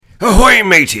Ahoy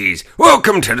mateys,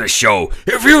 welcome to the show.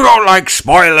 If you don't like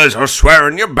spoilers or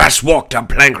swearing, you best walk the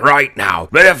plank right now.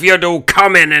 But if you do,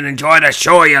 come in and enjoy the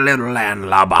show, you little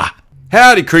landlubber.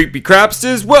 Howdy creepy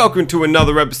crapsters, welcome to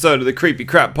another episode of the Creepy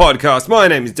Crap Podcast. My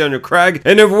name is Daniel Craig,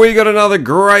 and have we got another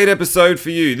great episode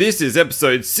for you. This is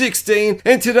episode 16,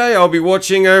 and today I'll be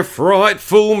watching a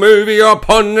frightful movie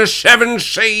upon the seven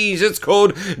seas. It's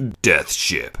called Death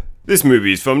Ship. This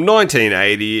movie is from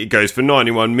 1980, it goes for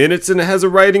 91 minutes, and it has a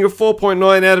rating of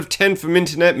 4.9 out of 10 from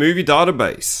Internet Movie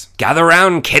Database. Gather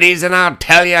round, kiddies, and I'll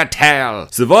tell you a tale.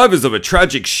 Survivors of a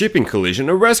tragic shipping collision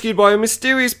are rescued by a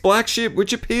mysterious black ship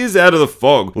which appears out of the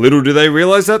fog. Little do they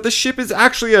realize that the ship is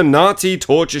actually a Nazi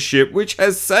torture ship which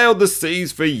has sailed the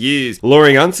seas for years,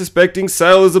 luring unsuspecting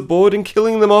sailors aboard and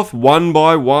killing them off one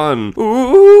by one.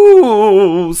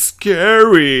 Ooh,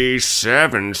 scary.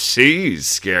 Seven seas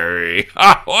scary.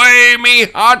 Ahoy, me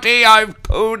hearty, I've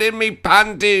pooed in me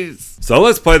panties. So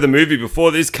let's play the movie before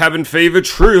this cabin fever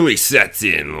truly sets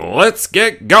in. Let's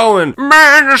get going.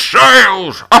 Man the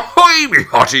sails. Ahoy, me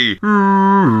hearty.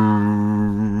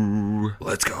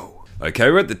 Let's go.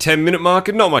 Okay, we're at the 10-minute mark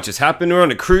and not much has happened. We're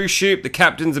on a cruise ship, the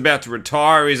captain's about to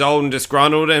retire, he's old and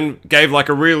disgruntled, and gave like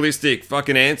a realistic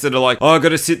fucking answer to like, oh, I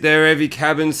gotta sit there every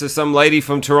cabin so some lady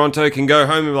from Toronto can go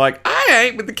home and be like, I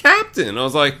ate with the captain. I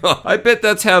was like, oh, I bet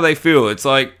that's how they feel. It's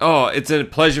like, oh, it's a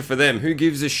pleasure for them. Who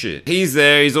gives a shit? He's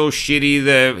there, he's all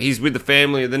shitty, he's with the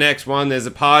family. The next one, there's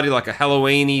a party, like a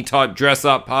Halloween-y type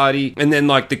dress-up party, and then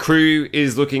like the crew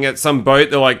is looking at some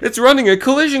boat, they're like, it's running a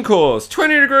collision course,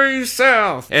 20 degrees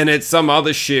south, and it's some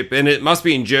other ship, and it must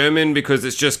be in German because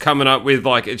it's just coming up with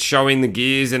like it's showing the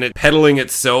gears and it pedaling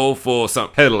itself or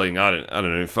something. Pedaling, I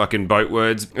don't know, fucking boat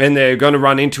words. And they're gonna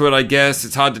run into it, I guess.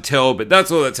 It's hard to tell, but that's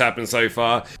all that's happened so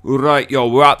far. Right, yo,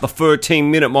 we're at the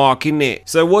 13-minute mark, isn't it?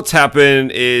 So what's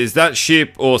happened is that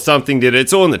ship or something did it.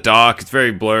 It's all in the dark. It's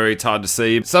very blurry. It's hard to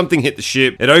see. Something hit the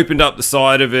ship. It opened up the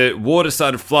side of it. Water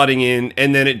started flooding in,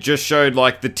 and then it just showed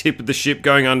like the tip of the ship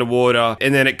going underwater.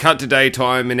 And then it cut to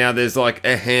daytime, and now there's like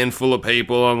a handful of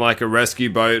people on like a rescue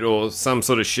boat or some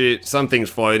sort of shit.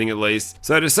 Something's floating at least.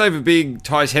 So to save a big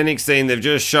Titanic scene, they've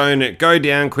just shown it go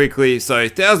down quickly. So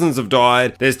thousands have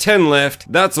died. There's 10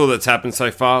 left. That's all that's happened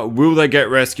so far. Will they get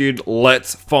rescued?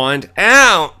 Let's find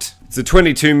out. It's the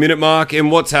 22-minute mark, and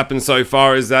what's happened so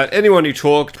far is that anyone who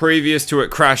talked previous to it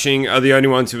crashing are the only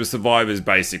ones who are survivors,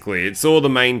 basically. It's all the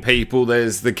main people.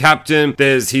 There's the captain,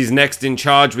 there's his next in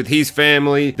charge with his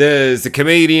family, there's the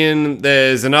comedian,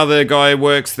 there's another guy who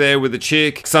works there with a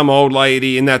chick, some old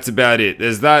lady, and that's about it.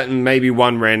 There's that and maybe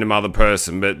one random other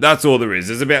person, but that's all there is.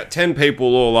 There's about 10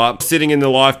 people all up, sitting in the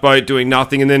lifeboat doing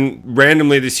nothing, and then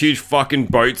randomly this huge fucking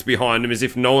boat's behind them as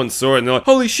if no one saw it, and they're like,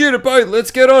 holy shit, a boat,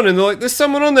 let's get on. And they're like, there's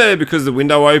someone on there, because the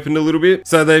window opened a little bit.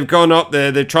 So they've gone up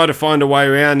there, they've tried to find a way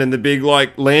around, and the big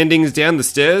like landings down the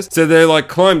stairs. So they're like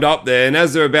climbed up there, and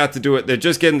as they're about to do it, they're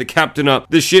just getting the captain up.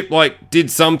 The ship like did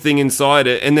something inside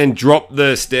it and then dropped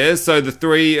the stairs. So the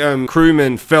three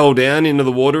crewmen fell down into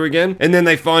the water again. And then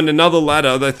they find another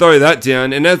ladder, they throw that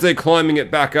down, and as they're climbing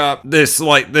it back up, this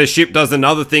like the ship does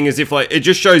another thing as if like it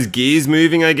just shows gears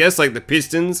moving, I guess, like the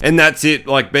pistons, and that's it,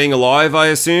 like being alive, I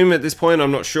assume at this point,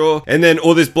 I'm not sure. And then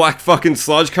all this black fucking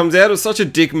sludge comes out. It's such a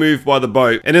dick move by the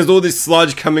boat, and there's all this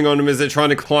sludge coming on them as they're trying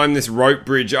to climb this rope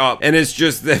bridge up, and it's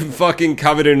just they're fucking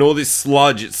covered in all this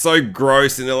sludge. It's so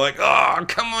gross, and they're like, oh,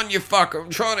 come on, you fuck, I'm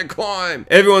trying to climb.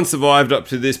 Everyone survived up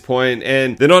to this point,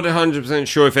 and they're not 100%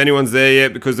 sure if anyone's there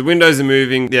yet because the windows are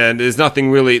moving. Yeah, there's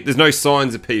nothing really, there's no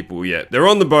signs of people yet. They're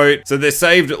on the boat, so they're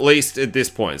saved at least at this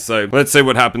point. So let's see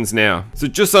what happens now. So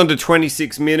just under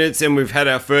 26 minutes, and we've had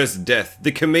our first death.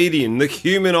 The comedian, the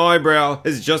human eyebrow,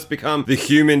 has just become the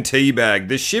human teabag.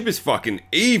 The ship is fucking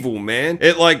evil, man.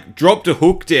 It like dropped a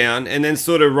hook down and then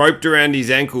sort of roped around his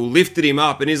ankle, lifted him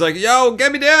up, and he's like, yo,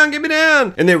 get me down, get me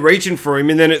down. And they're reaching for him,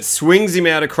 and then it swings him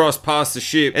out across past the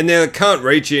ship, and they can't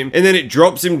reach him, and then it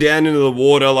drops him down into the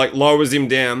water, like lowers him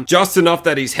down just enough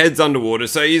that his head's underwater,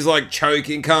 so he's like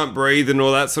choking, can't breathe and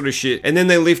all that sort of shit. And then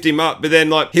they lift him up, but then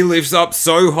like he lifts up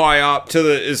so high up to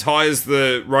as high as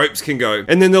the ropes can go,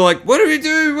 and then they're like, what do we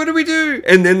do, what do we do?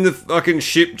 And then the fucking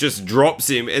ship just drops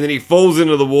him, and then he falls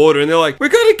into the water, and they're like, we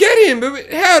gotta get him,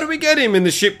 but how do we get him? And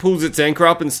the ship pulls its anchor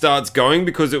up and starts going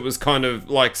because it was kind of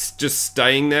like just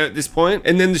staying there at this point.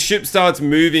 And then the ship starts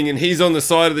moving, and he's on the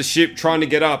side of the ship trying to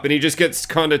get up, and he just gets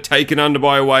kind of taken under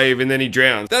by a wave, and then he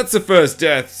drowns. That's the first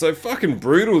death. So fucking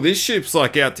brutal. This ship's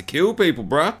like out to kill people,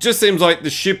 bruh. Just seems like the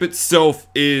ship itself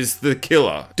is the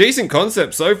killer. Decent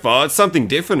concept so far. It's something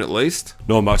different at least.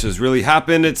 Not much has really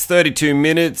happened. It's 32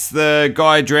 minutes. The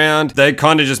guy drowned. They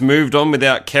kind of just moved on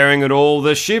without without caring at all.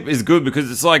 The ship is good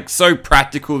because it's like so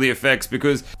practical, the effects,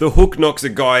 because the hook knocks a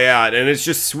guy out and it's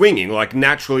just swinging, like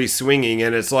naturally swinging,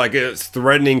 and it's like it's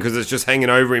threatening because it's just hanging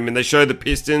over him, and they show the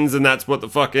pistons, and that's what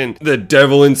the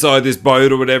devil inside this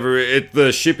boat or whatever,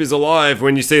 the ship is alive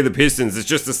when you see the pistons. It's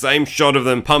just the same shot of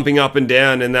them pumping up and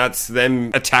down, and that's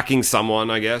them attacking someone,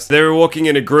 I guess. They're walking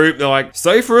in a group, they're like,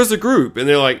 safer as a group, and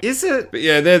they're like, is it? But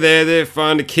yeah, they're there, they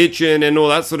find a kitchen and all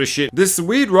that sort of shit. This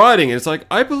weird writing, it's like,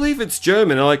 I believe it's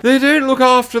German. They're like, they don't look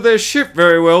after their ship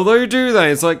very well though, do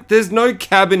they? It's like, there's no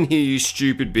cabin here, you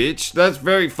stupid bitch. That's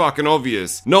very fucking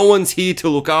obvious. No one's here to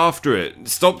look after it.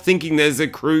 Stop thinking there's a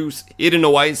crew hidden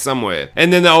away somewhere.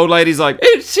 And then the old lady's like,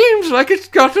 it seems like it's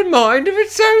got a mind of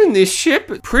its own, this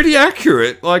ship. Pretty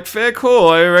accurate. Like, fair call.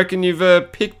 I reckon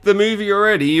you've picked the movie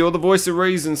already. You're the voice of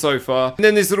reason so far. And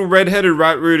then this little redheaded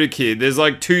rat rooter kid, there's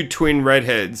like two twin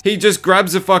redheads. He just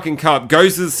grabs a fucking cup,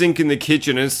 goes to the sink in the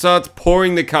kitchen and starts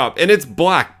pouring the cup. And it's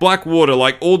black water,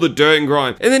 like all the dirt and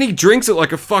grime. And then he drinks it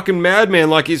like a fucking madman,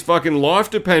 like his fucking life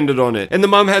depended on it. And the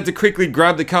mum had to quickly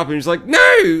grab the cup and she's like,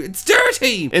 no, it's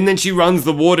dirty. And then she runs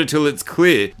the water till it's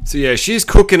clear. So yeah, she's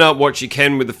cooking up what she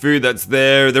can with the food that's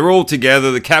there. They're all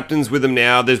together. The captain's with them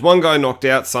now. There's one guy knocked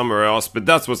out somewhere else, but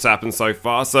that's what's happened so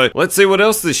far. So let's see what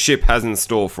else this ship has in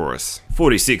store for us.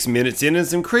 46 minutes in and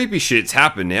some creepy shit's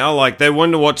happened now. Like, they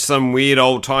wanted to watch some weird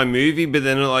old time movie, but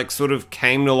then it like sort of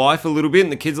came to life a little bit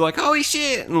and the kids are like, holy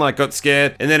shit, and like got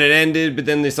scared, and then it ended, but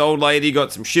then this old lady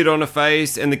got some shit on her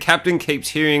face, and the captain keeps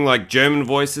hearing like German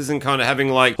voices and kind of having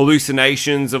like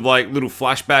hallucinations of like little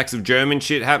flashbacks of German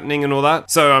shit happening and all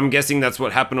that. So I'm guessing that's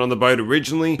what happened on the boat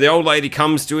originally. The old lady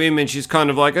comes to him and she's kind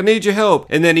of like, I need your help,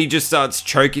 and then he just starts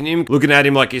choking him, looking at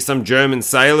him like he's some German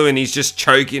sailor, and he's just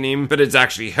choking him, but it's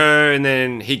actually her, and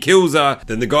then he kills her.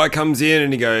 Then the guy comes in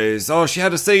and he goes, oh, she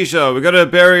had a seizure, we gotta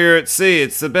bury her at sea,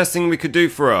 it's the best thing we could do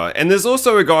for her. And there's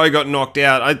also a guy who got knocked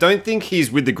out. I don't think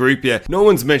he's with the group yet. No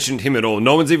one's mentioned him at all.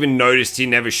 No one's even noticed he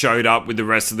never showed up with the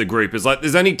rest of the group. It's like,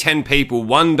 there's only 10 people,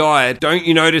 one died. Don't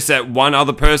you notice that one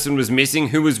other person was missing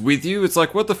who was with you? It's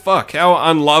like, what the fuck? How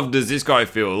unloved does this guy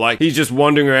feel? Like, he's just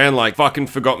wandering around like, fucking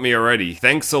forgot me already.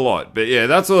 Thanks a lot. But yeah,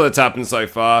 that's all that's happened so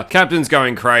far. Captain's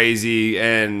going crazy,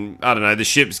 and I don't know, the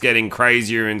ship's getting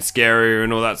crazier and scarier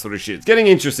and all that sort of shit. It's getting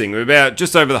interesting. We're about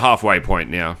just over the halfway point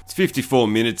now. It's 54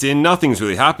 minutes in. Nothing's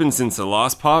really happened since the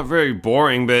last part. Very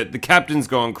boring, but the captain's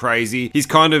gone crazy. He's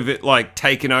kind of like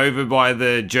taken over by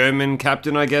the German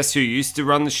captain, I guess, who used to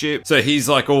run the ship. So he's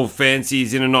like all fancy.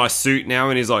 He's in a nice suit now,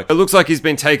 and he's like, it looks like he's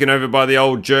been taken over by the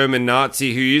old German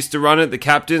Nazi who used to run it, the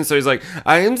captain. So he's like,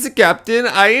 I am the captain.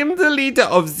 I am the leader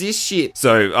of this ship.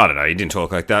 So I don't know. He didn't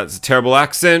talk like that. It's a terrible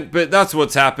accent, but that's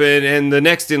what's happened. And the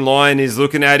next in line is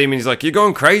looking at him and he's like, you're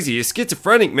going crazy, you're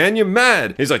schizophrenic, man, you're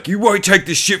mad. He's like, you won't take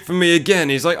this shit from me again.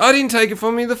 He's like, I didn't take it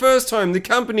from me the first time, the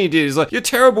company did. He's like, you're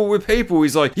terrible with people.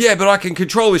 He's like, yeah, but I can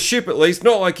control the ship at least,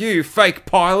 not like you fake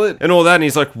pilot, and all that. And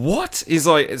he's like, what? He's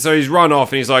like, so he's run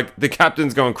off, and he's like, the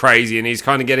captain's going crazy, and he's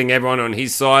kind of getting everyone on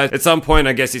his side. At some point,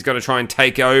 I guess he's going to try and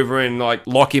take over and like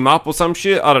lock him up or some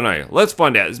shit. I don't know. Let's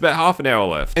find out. There's about half an hour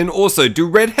left. And also, do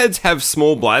redheads have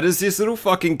small bladders? This little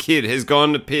fucking kid has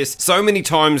gone to piss so many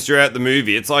times throughout the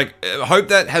movie. It's like, I hope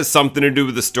that has something to do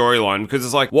with the storyline, because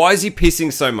it's like, why is he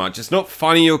pissing so much? It's not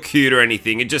funny or cute or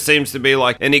anything. It just seems to be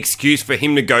like an excuse for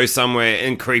him to go somewhere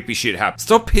and creepy shit happens.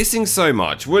 Stop pissing so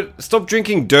much. Stop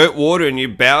drinking dirt water and your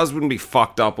bowels wouldn't be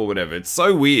fucked up or whatever. It's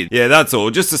so weird. Yeah, that's all.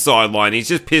 Just a sideline. He's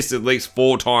just pissed at least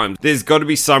 4 times. There's got to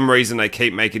be some reason they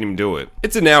keep making him do it.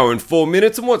 It's an hour and 4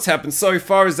 minutes, and what's happened so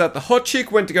far is that the hot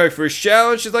chick went to go for a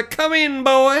shower, and she's like, come in,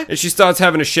 boy. And she starts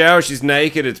having a shower. She's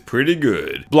naked. It's pretty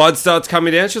good. Blood starts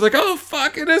coming down. She's like, oh,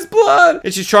 fuck, it is blood.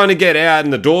 And she's trying to get out,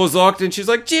 and the door's locked, and she's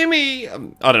like, Jimmy.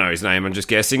 I don't know his name, I'm just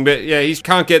guessing, but yeah, he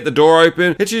can't get the door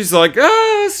open, and she's like,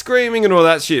 screaming and all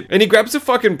that shit. And he grabs a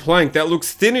fucking plank that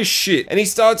looks thin as shit, and he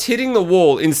starts hitting the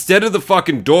wall instead of the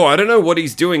fucking door. I don't know what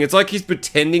he's doing. It's like he's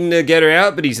pretending to get her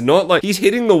out, but he's not. Like, he's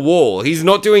hitting the wall. He's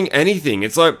not doing anything.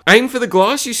 It's like, aim for the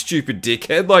glass, you stupid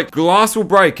dickhead. Like, glass will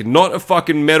break, not a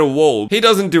fucking metal wall. He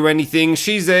doesn't do anything.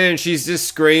 She's there, and she's just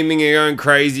screaming and going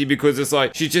crazy because it's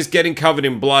like, she's just getting covered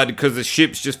in blood because the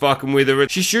ship's just fucking with her.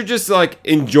 She should just like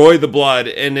enjoy the blood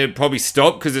and it'd probably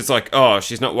stop, because it's like, oh,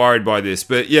 she's not worried by this.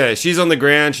 But yeah, she's on the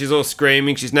ground, she's all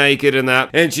screaming, she's naked and that,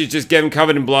 and she's just getting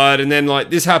covered in blood. And then like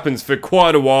this happens for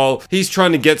quite a while. He's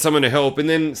trying to get someone to help, and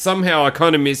then somehow I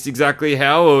kind of missed exactly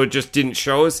how, or it just didn't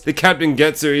show us. The captain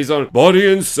gets her, he's on,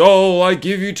 body and soul, I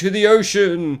give you to the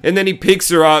ocean. And then he picks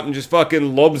her up and just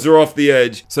fucking lobs her off the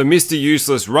edge. So Mr.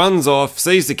 Useless runs off,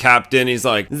 sees the captain, he's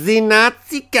like, the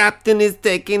Nazi captain is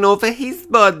taking over his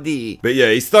body. But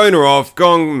yeah, he's thrown her off,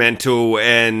 gone mental,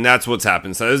 and that's what's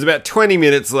happened. So there's about 20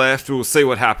 minutes left. We'll see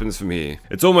what happens from here.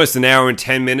 It's almost an hour and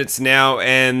 10 minutes now,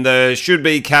 and the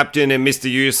should-be captain and Mr.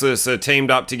 Useless are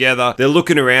teamed up together. They're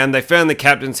looking around. They found the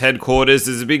captain's headquarters.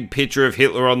 There's a big picture of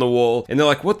Hitler on the wall, and they're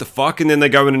like, what the fuck? And then they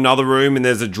go in another room, and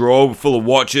there's a drawer full of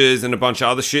watches and a bunch of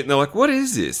other shit, and they're like, what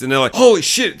is this? And they're like, holy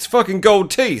shit, it's fucking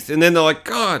gold teeth. And then they're like,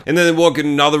 God. And then they walk in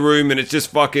another room, and it's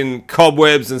just fucking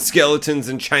cobwebs and skeletons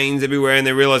and chains everywhere, and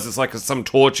they realize it's like some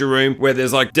torture room where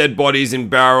there's like dead bodies in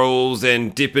barrels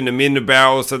and dipping them in the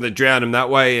barrels so they drown them that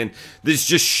way, and there's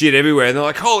just shit everywhere, and they're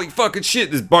like, holy fucking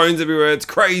shit, there's bones everywhere, it's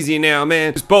crazy now,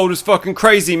 man. This boat is fucking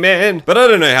crazy, man. But I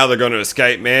don't know how they're gonna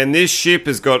escape, man. This ship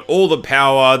has got all the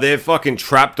power, they're fucking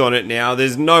trapped on it now,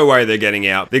 there's no way they're getting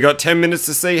out. They got 10 minutes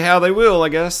to see how they will, I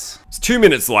guess. It's 2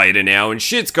 minutes later now, and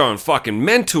shit's going fucking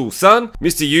mental, son.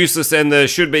 Mr. Useless and the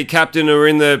should-be captain are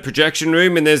in the projection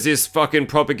room, and there's this fucking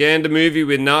propaganda movie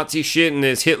with Nazi shit, and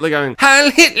there's Hitler going,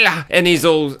 Heil Hitler! And he's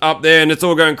all up there, and it's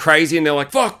all going crazy, and they're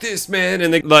like, fuck this, man!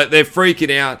 And they're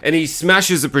freaking out, and he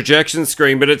smashes the projection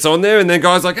screen, but it's on there, and the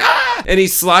guy's like, ah! And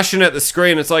he's slashing at the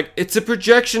screen. It's like, it's a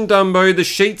projection, Dumbo, the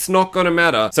sheet's not gonna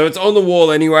matter. So it's on the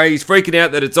wall anyway, he's freaking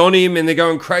out that it's on him, and they're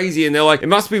going crazy, and they're like, it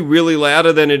must be really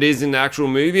louder than it is in the actual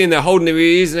movie, and they're holding their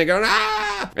ears, and they're going,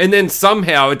 ah! And then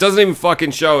somehow, it doesn't even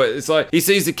fucking show it. It's like, he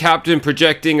sees the captain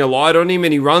projecting a light on him,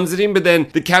 and he runs at him, but then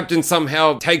the captain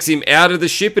somehow takes him out of the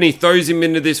ship, and he throws him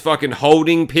into this fucking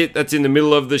holding pit that's in the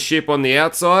middle of the ship on the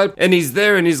outside, and he's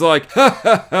there, and he's like, ha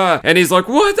ha ha, and he's like,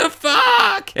 what the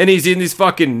fuck? And he's in this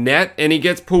fucking net, and he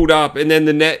gets pulled up, and then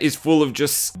the net is full of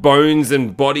just bones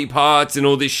and body parts and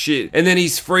all this shit, and then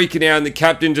he's freaking out, and the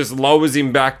captain just lowers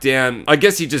him back down. I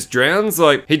guess he just drowns,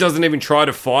 like, he doesn't even try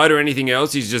to fight or anything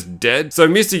else, he's just dead.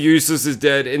 So Mr. Useless is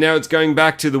dead, and now it's going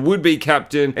back to the would-be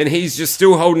captain, and he's just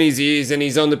still holding his ears, and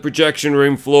he's on the projection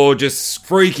room floor just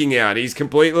freaking out. He's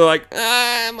completely like,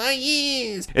 my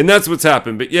ears. And that's what's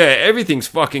happened. But yeah, everything's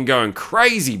fucking going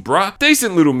crazy, bruh.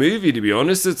 Decent little movie, to be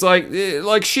honest. It's like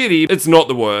shitty. It's not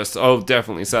the worst. I'll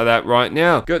definitely say that right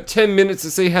now. Got 10 minutes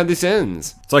to see how this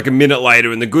ends. It's like a minute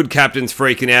later, and the good captain's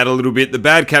freaking out a little bit. The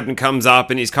bad captain comes up,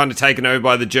 and he's kind of taken over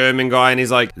by the German guy, and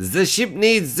he's like, the ship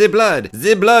needs the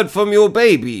blood from your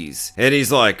babies. And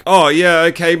he's like, oh yeah,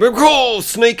 okay, but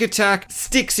sneak attack,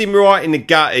 sticks him right in the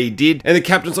gut, he did. And the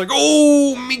captain's like,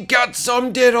 oh, me guts,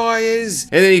 I'm dead eyes.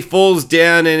 And then he falls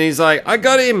down, and he's like, I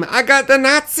got him, I got the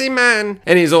Nazi man.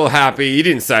 And he's all happy. He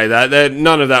didn't say that.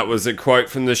 None of that was a quote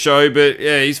from the show, but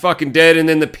yeah, he's fucking dead. And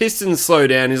then the pistons slow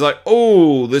down. He's like,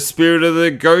 oh, the spirit of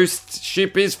the ghost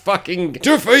ship is fucking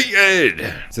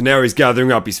defeated. So now he's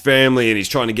gathering up his family, and he's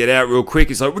trying to get out real quick.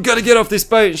 He's like, we gotta get off this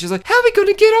boat. And she's like, how are we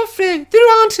gonna get off there?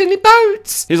 There aren't any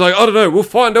boats. He's like, I don't know, we'll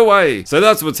find a way. So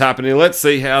that's what's happening. Let's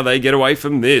see how they get away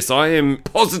from this. I am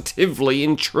positively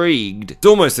intrigued. It's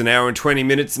almost an hour and 20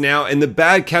 minutes now, and the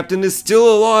bad captain is still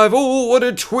alive. Oh, what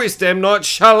a twist, M. Night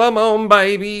Shyamalan,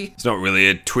 baby. It's not really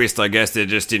a twist, I guess. They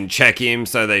just didn't check him,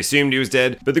 so they assumed he was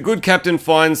dead. But the good captain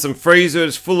finds some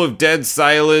freezers full of dead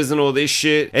sailors and all this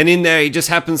shit, and in there he just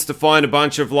happens to find a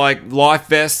bunch of like life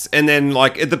vests, and then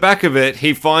like at the back of it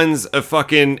he finds a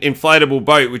fucking inflatable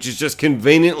boat which is just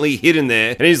conveniently hidden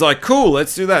there, and he's like, cool,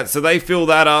 let's do that. So they fill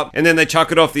that up, and then they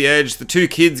chuck it off the edge. The two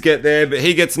kids get there, but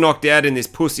he gets knocked out in this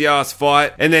pussy ass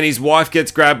fight, and then his wife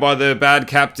gets grabbed by the bad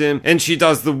captain, and she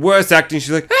does the worst acting.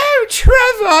 She's like, oh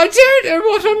Trevor, I don't know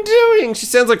what I'm doing. She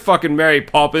sounds like fucking Mary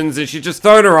Poppins, and she's just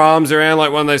throwing her arms around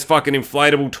like one of those fucking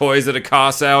inflatable toys at a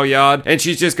car sale yard, and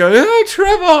she's just going, oh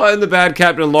Trevor, and the bad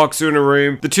captain locks her in a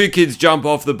room. The two kids jump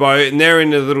off the boat, and they're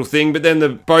in a little thing, but then the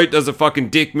boat does a fucking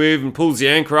dick move and pulls the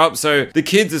anchor up, so the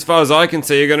kids, as far as I can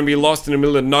see, are going to be lost in the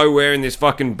middle of nowhere in this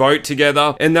fucking boat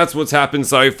together, and that's what's happened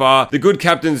so far. The good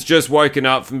captain's just woken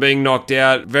up from being knocked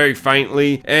out very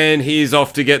faintly, and he's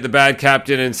off to get the bad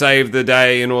captain and save the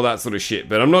day and all that sort of shit,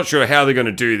 but I'm not sure how they're going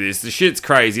to do this. The shit's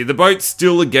crazy. The boat's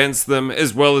still against them,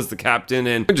 as well as the captain,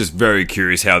 and I'm just very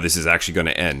curious how this is actually going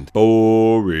to end.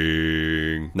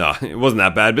 Boring. No, it wasn't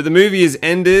that bad, but the movie is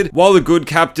ended. While the good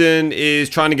captain is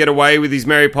trying to get away with his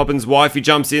Mary Poppins wife, he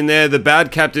jumps in there. The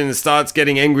bad captain starts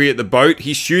getting angry at the boat.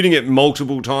 He's shooting it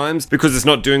multiple times because it's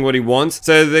not doing what he wants.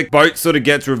 So the boat sort of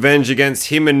gets revenge against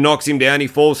him and knocks him down. He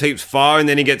falls heaps far, and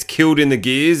then he gets killed in the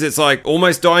gears. It's like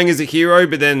almost dying as a hero,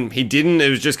 but then he didn't. It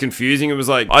was just confusing. It was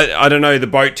like, I don't know, the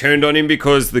boat turned on him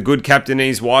because the good captain and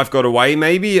his wife got away,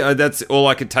 maybe. That's all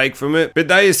I could take from it. But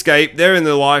they escape, they're in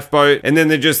the lifeboat, and then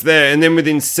they're just there. And then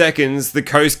within seconds, the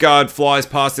Coast Guard flies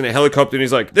past in a helicopter and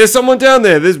he's like, there's someone down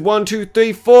there. There's 1, 2,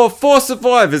 3, 4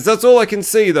 survivors. That's all I can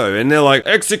see though. And they're like,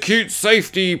 execute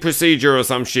safety procedure or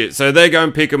some shit. So they go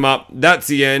and pick them up. That's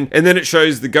the end. And then it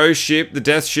shows the ghost ship, the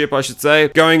death ship, I should say,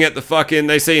 going at the fucking,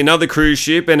 they see another cruise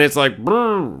ship and it's like,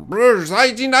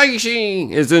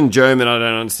 it's in German, I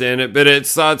don't understand it, but it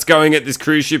starts going at this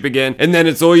cruise ship again. And then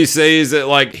it's all you see is it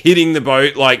like hitting the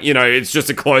boat, like, you know, it's just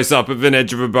a close up of an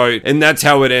edge of a boat. And that's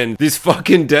how it ends. This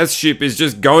fucking death ship is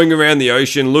just going around the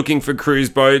ocean looking for cruise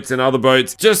boats and other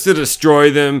boats just to destroy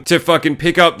them, to fucking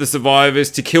pick up the survivors,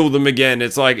 to kill them again.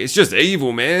 It's like, it's just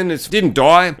evil, man. It didn't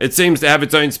die. It seems to have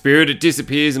its own spirit. It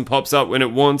disappears and pops up when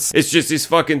it wants. It's just this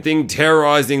fucking thing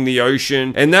terrorizing the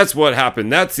ocean. And that's what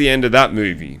happened. That's the end of that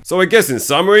movie. So I guess in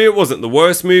summary, it wasn't the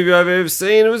worst movie I've ever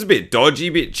seen. It was a bit dodgy,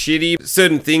 a bit shitty.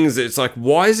 Certain things, it's like,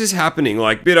 why is this happening?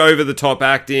 Like, bit over the top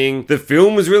acting. The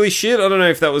film was really shit. I don't know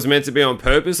if that was meant to be on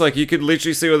purpose. Like, you could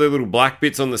literally see all the little black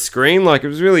bits on the screen. Like, it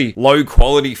was really low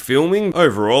quality filming.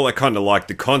 Overall, I kind of liked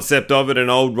the concept of it. An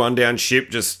old rundown ship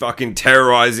just fucking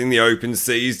terrorizing the open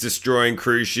seas, destroying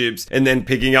cruise ships, and then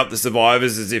picking up the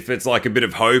survivors as if it's like a bit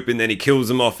of hope, and then he kills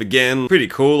them off again. Pretty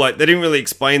cool. Like, they didn't really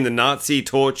explain the Nazi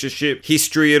torture ship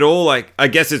history at all. Like, I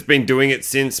guess it's been doing it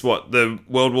since, what, the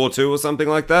World War II or something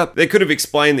like that. They could have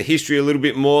explained the history a little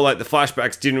bit more. Like, the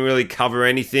flashbacks didn't really cover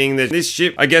anything. This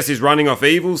ship, I guess, is running off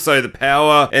evil, so the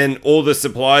power and all the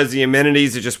supplies, the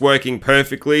amenities are just working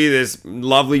perfectly. There's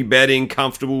lovely bedding,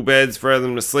 comfortable beds for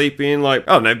them to sleep in. Like,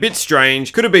 I don't know, a bit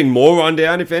strange. Could have been more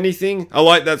rundown, if anything. I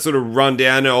like that sort of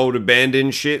rundown, old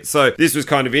abandoned shit. So this was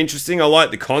kind of interesting. I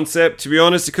like the concept, to be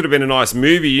honest. It could have been a nice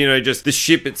movie, you know, just the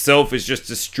ship itself is just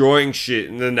destroying shit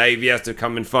and the Navy has to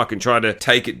come and fucking try to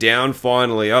take it down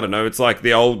finally. I don't know. It's like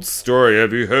the old story.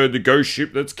 Have you heard the ghost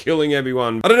ship that's killing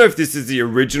everyone? I don't know if this is the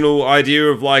original idea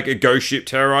of like a ghost ship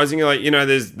terrorizing. Like, you know,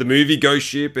 there's the movie Ghost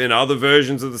Ship and other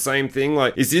versions of the same thing.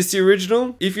 Like, is this the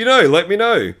original? If you know, let me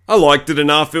know. I liked it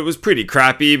enough. It was pretty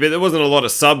crappy, but there wasn't a lot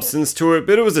of substance to it,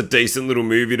 but it was a decent little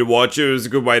movie to watch. It was a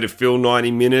good way to fill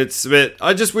 90 minutes, but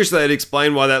I just wish they had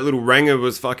explained why that little Ranger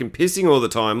was fucking pissing all the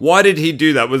time. Why did he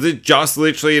do that? Was it just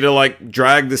literally to like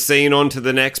drag the scene on to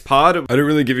the next part? I don't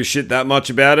really give a shit that much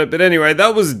about it, but anyway,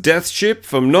 that was Death Ship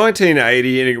from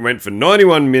 1980 and it went for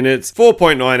 91 minutes,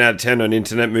 4.9 out of 10 on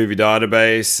Internet Movie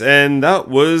Database, and that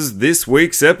was this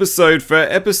week's episode for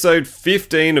episode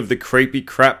 15 of the Creepy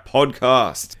Crap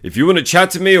Podcast. If you want to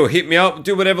chat to me or hit me up,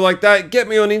 do whatever like that, get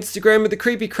me on Instagram at the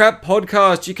Creepy Crap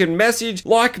Podcast. You can message,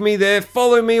 like me there,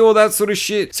 follow me, all that sort of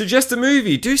shit. Suggest a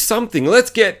movie, do something.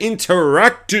 Let's get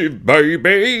interactive,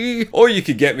 baby. Or you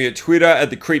could get me at Twitter at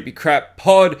the Creepy Crap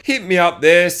Pod. Hit me up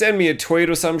there, send me a tweet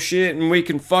or some shit, and we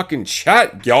can fucking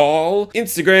chat, y'all.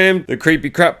 Instagram, the Creepy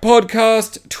Crap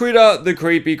Podcast. Twitter, the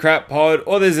Creepy Crap Pod.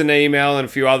 Or there's an email and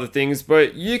a few other things,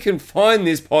 but you can find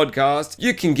this podcast.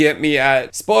 You can get me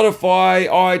at Spotify,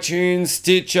 iTunes,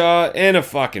 Stitcher, and a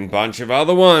fucking bunch of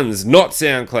other ones. Not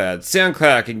SoundCloud.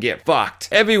 SoundCloud can get fucked.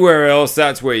 Everywhere else,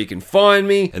 that's where you can find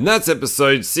me. And that's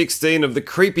episode 16 of the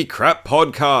Creepy Crap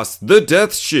Podcast, The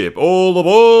Death Ship. All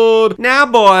aboard! Now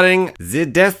boarding the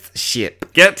Death Ship.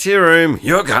 Get to your room.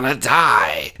 You're gonna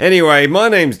die. Anyway, my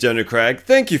name's Jonah Cragg.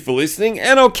 Thank you for listening,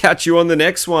 and I'll catch you on the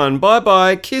next one.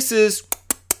 Bye-bye. Kisses.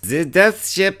 The Death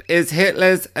Ship is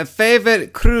Hitler's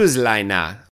favorite cruise liner.